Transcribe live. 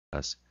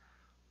does.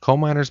 Coal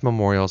miners'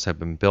 memorials have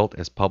been built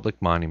as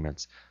public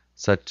monuments,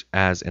 such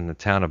as in the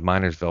town of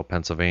Minersville,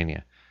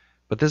 Pennsylvania.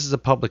 But this is a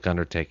public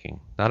undertaking,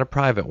 not a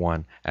private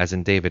one, as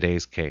in David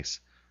A's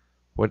case.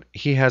 What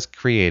he has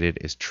created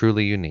is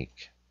truly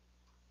unique.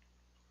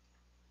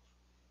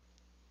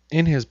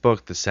 In his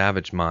book, The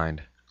Savage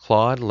Mind,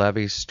 Claude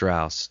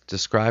Lévi-Strauss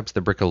describes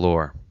the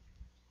bricoleur.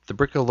 The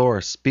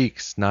bricoleur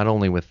speaks not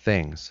only with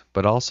things,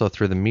 but also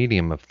through the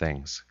medium of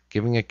things,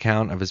 giving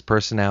account of his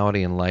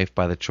personality and life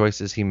by the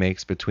choices he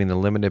makes between the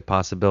limited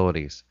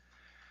possibilities.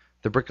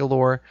 The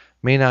bricoleur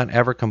may not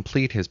ever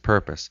complete his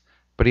purpose,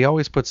 but he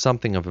always puts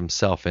something of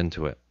himself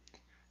into it.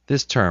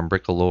 This term,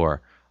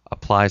 bricoleur,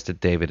 applies to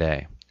David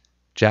A.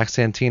 Jack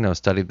Santino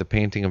studied the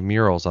painting of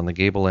murals on the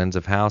gable ends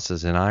of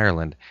houses in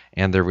Ireland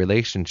and their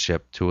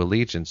relationship to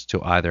allegiance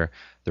to either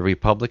the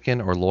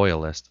Republican or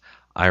Loyalist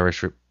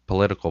Irish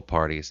political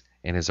parties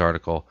in his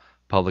article,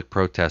 Public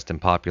Protest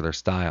and Popular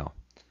Style.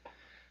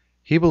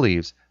 He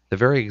believes the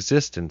very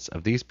existence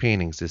of these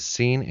paintings is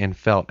seen and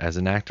felt as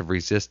an act of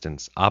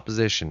resistance,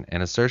 opposition,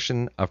 and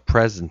assertion of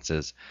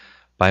presences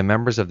by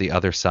members of the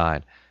other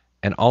side,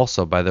 and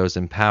also by those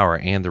in power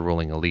and the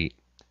ruling elite.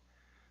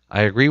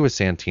 I agree with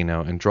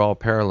Santino and draw a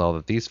parallel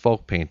that these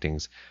folk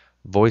paintings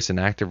voice an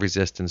active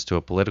resistance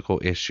to political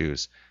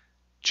issues,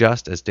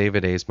 just as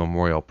David A's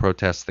memorial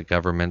protests the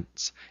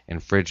government's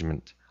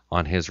infringement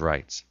on his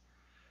rights.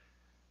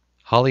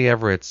 Holly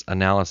Everett's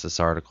analysis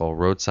article,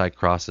 Roadside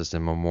Crosses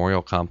in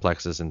Memorial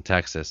Complexes in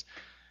Texas,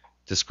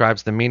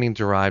 describes the meaning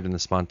derived in the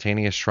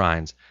spontaneous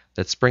shrines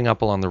that spring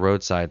up along the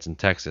roadsides in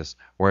Texas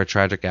where a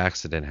tragic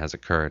accident has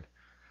occurred.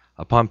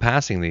 Upon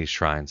passing these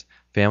shrines,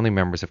 family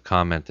members have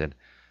commented,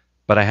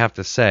 "But I have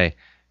to say,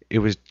 it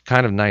was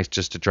kind of nice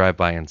just to drive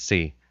by and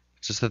see,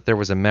 just that there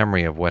was a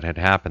memory of what had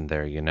happened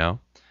there, you know?"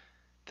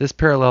 This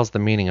parallels the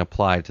meaning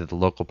applied to the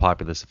local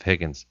populace of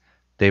Higgins.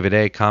 David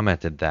A.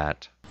 commented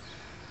that,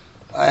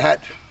 "I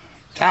had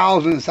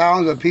thousands and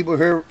thousands of people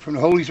here from the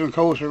whole eastern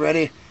coast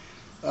already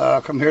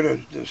come here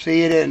to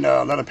see it, and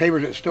a lot of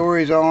papers and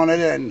stories on it,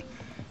 and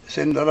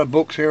send a lot of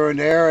books here and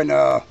there,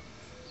 and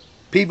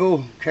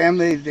people came,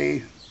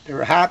 they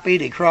were happy,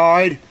 they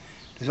cried.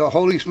 They said,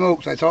 holy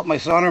smokes, I thought my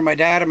son or my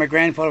dad or my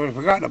grandfather had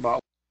forgotten about."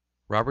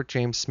 Robert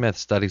James Smith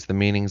studies the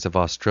meanings of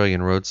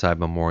Australian roadside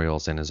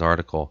memorials in his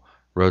article,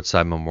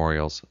 Roadside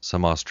Memorials,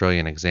 Some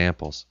Australian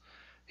Examples.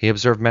 He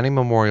observed many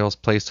memorials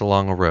placed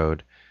along a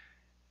road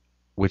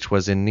which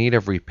was in need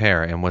of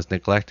repair and was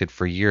neglected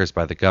for years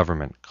by the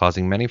government,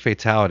 causing many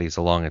fatalities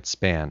along its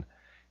span.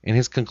 In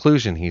his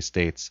conclusion, he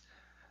states,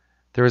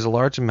 "There is a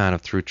large amount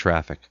of through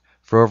traffic.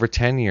 For over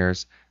 10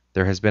 years,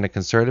 there has been a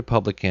concerted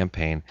public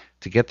campaign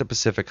to get the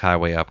Pacific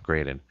Highway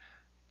upgraded.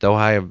 Though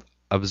I have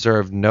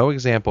observed no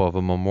example of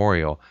a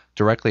memorial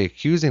directly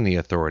accusing the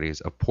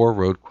authorities of poor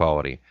road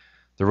quality,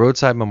 the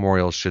roadside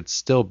memorials should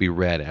still be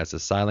read as a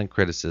silent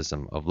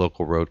criticism of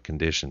local road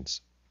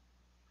conditions."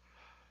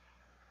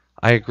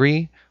 I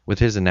agree with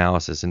his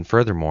analysis, and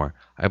furthermore,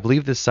 I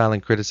believe this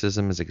silent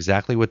criticism is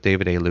exactly what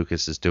David A.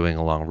 Lucas is doing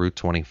along Route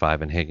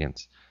 25 in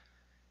Higgins.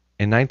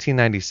 In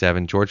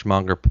 1997, George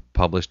Monger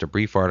published a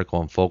brief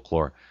article in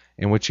Folklore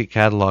in which he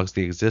catalogs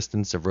the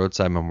existence of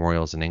roadside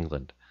memorials in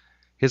England.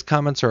 His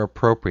comments are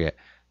appropriate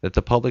that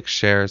the public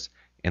shares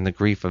in the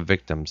grief of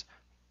victims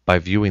by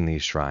viewing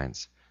these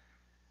shrines.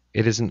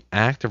 It is an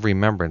act of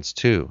remembrance,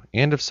 too,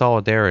 and of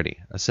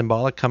solidarity, a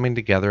symbolic coming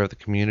together of the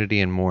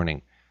community in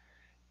mourning,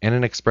 and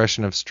an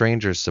expression of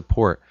strangers'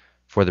 support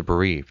for the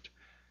bereaved.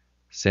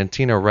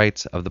 Santino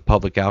writes of the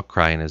public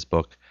outcry in his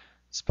book,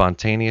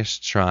 Spontaneous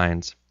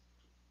Shrines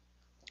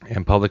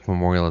and Public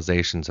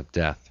Memorializations of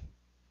Death.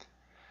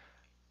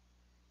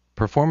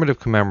 Performative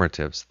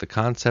commemoratives, the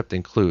concept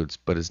includes,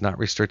 but is not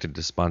restricted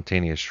to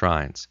spontaneous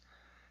shrines,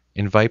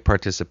 invite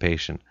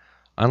participation.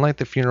 Unlike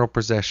the funeral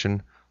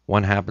procession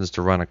one happens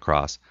to run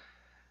across,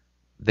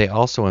 they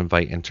also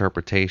invite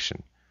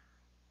interpretation.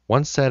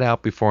 Once set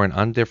out before an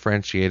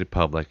undifferentiated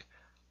public,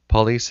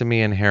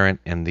 polysemy inherent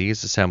in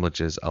these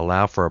assemblages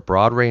allow for a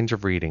broad range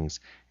of readings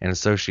and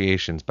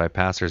associations by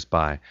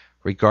passers-by,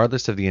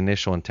 regardless of the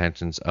initial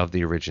intentions of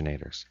the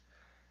originators.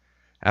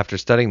 After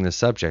studying this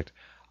subject,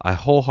 I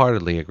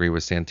wholeheartedly agree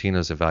with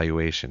Santino's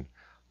evaluation.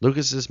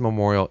 Lucas's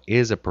memorial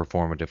is a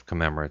performative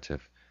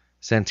commemorative.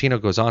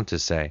 Santino goes on to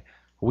say,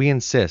 "We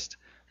insist,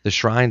 the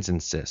shrines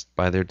insist,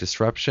 by their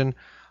disruption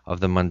of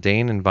the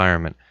mundane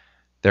environment,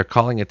 they're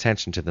calling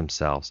attention to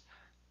themselves.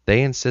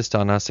 They insist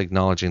on us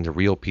acknowledging the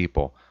real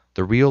people,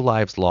 the real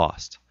lives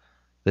lost,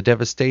 the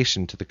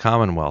devastation to the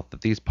Commonwealth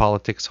that these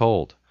politics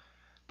hold.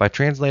 By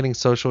translating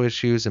social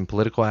issues and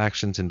political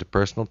actions into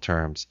personal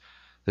terms,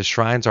 the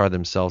shrines are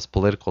themselves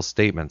political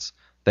statements.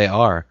 They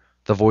are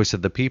the voice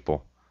of the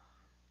people."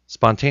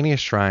 Spontaneous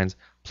shrines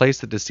place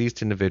the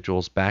deceased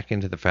individuals back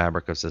into the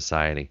fabric of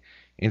society,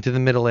 into the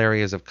middle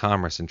areas of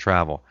commerce and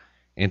travel,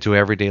 into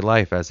everyday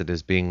life as it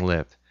is being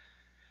lived.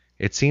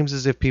 It seems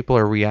as if people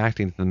are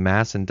reacting to the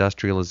mass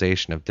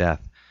industrialization of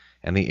death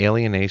and the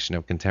alienation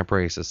of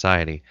contemporary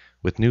society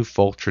with new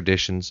folk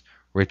traditions,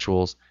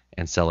 rituals,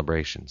 and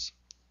celebrations.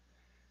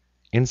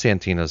 In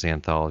Santino's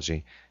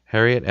anthology,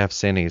 Harriet F.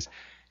 Sinney's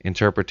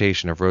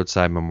interpretation of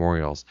roadside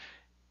memorials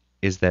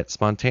is that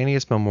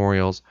spontaneous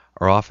memorials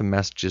are often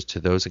messages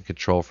to those in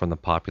control from the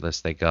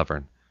populace they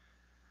govern.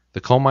 The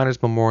Coal Miners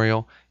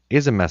Memorial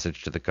is a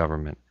message to the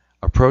government,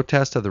 a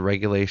protest of the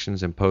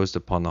regulations imposed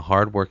upon the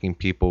hard-working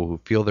people who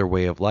feel their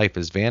way of life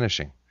is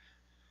vanishing.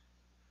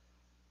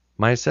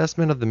 My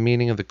assessment of the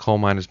meaning of the Coal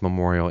Miners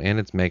Memorial and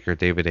its maker,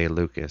 David A.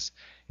 Lucas,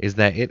 is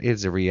that it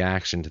is a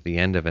reaction to the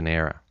end of an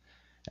era.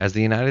 As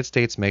the United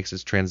States makes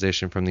its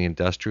transition from the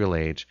industrial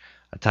age,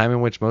 a time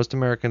in which most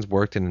Americans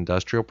worked in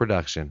industrial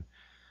production,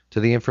 to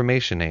the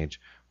information age,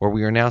 where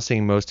we are now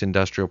seeing most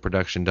industrial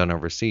production done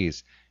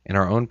overseas, and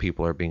our own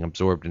people are being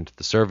absorbed into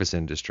the service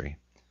industry.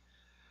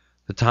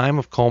 The time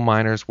of coal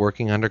miners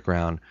working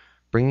underground,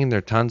 bringing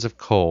their tons of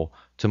coal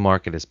to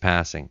market is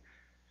passing.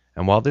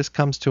 And while this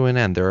comes to an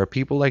end, there are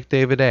people like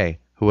David A.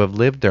 who have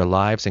lived their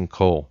lives in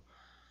coal.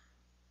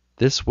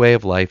 This way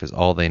of life is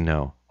all they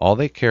know, all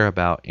they care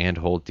about and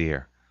hold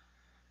dear.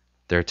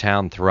 Their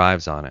town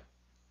thrives on it.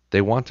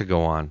 They want to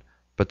go on,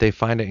 but they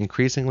find it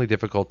increasingly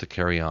difficult to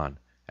carry on,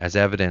 as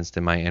evidenced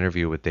in my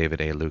interview with David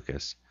A.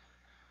 Lucas.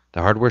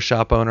 The hardware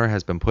shop owner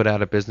has been put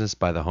out of business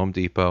by the Home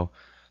Depot.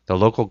 The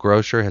local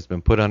grocer has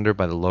been put under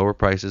by the lower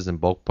prices and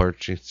bulk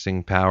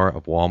purchasing power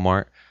of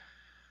Walmart.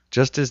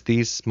 Just as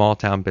these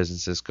small-town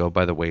businesses go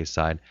by the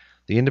wayside,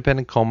 the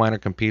independent coal miner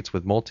competes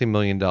with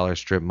multi-million-dollar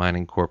strip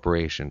mining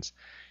corporations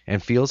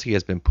and feels he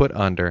has been put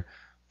under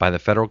by the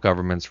federal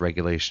government's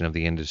regulation of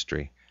the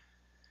industry.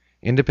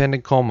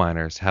 Independent coal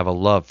miners have a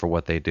love for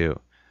what they do.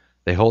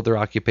 They hold their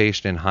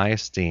occupation in high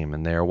esteem,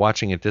 and they are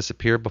watching it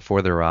disappear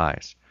before their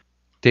eyes.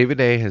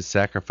 David A. has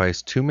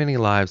sacrificed too many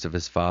lives of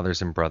his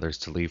fathers and brothers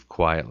to leave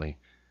quietly.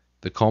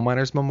 The Coal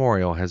Miners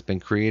Memorial has been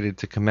created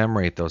to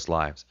commemorate those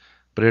lives,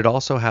 but it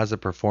also has a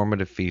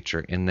performative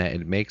feature in that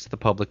it makes the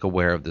public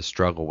aware of the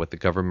struggle with the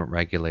government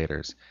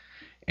regulators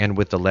and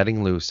with the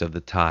letting loose of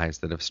the ties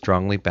that have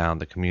strongly bound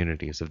the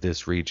communities of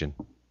this region.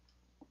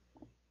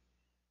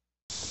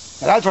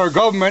 Now that's our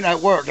government at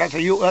work. That's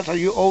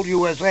a old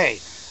USA.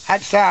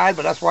 That's sad,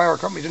 but that's why our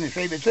company's in the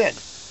shape it's in.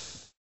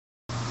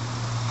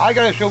 I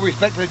gotta show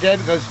respect to the dead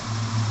because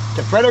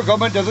the federal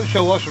government doesn't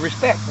show us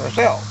respect for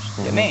ourselves.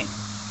 Mm-hmm. You mean?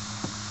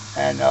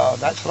 And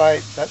that's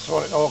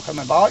what it all come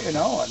about, and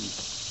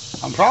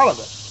I'm proud of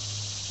it.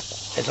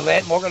 It's a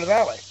landmark in the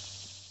valley.